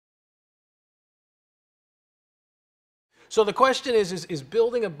So the question is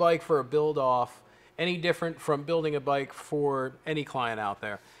building a bike for a build-off any different from building a bike for any client out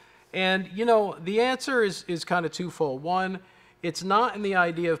there? And, you know, the answer is kind of twofold. One, it's not in the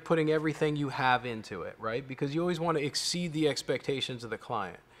idea of putting everything you have into it, right? Because you always want to exceed the expectations of the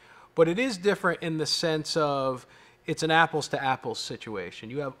client. But it is different in the sense of it's an apples to apples situation.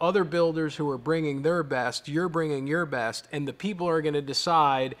 You have other builders who are bringing their best, you're bringing your best, and the people are going to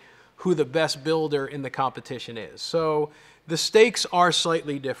decide who the best builder in the competition is. So the stakes are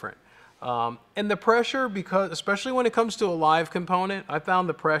slightly different. And the pressure, because especially when it comes to a live component, I found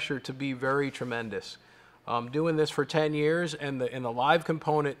the pressure to be very tremendous. Doing this for 10 years, and the live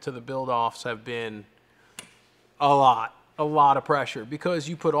component to the build-offs have been a lot of pressure, because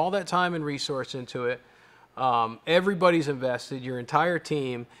you put all that time and resource into it. Everybody's invested, your entire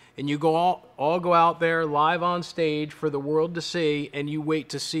team, and you all go out there live on stage for the world to see, and you wait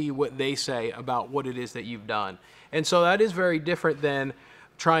to see what they say about what it is that you've done. And so that is very different than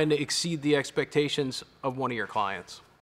trying to exceed the expectations of one of your clients.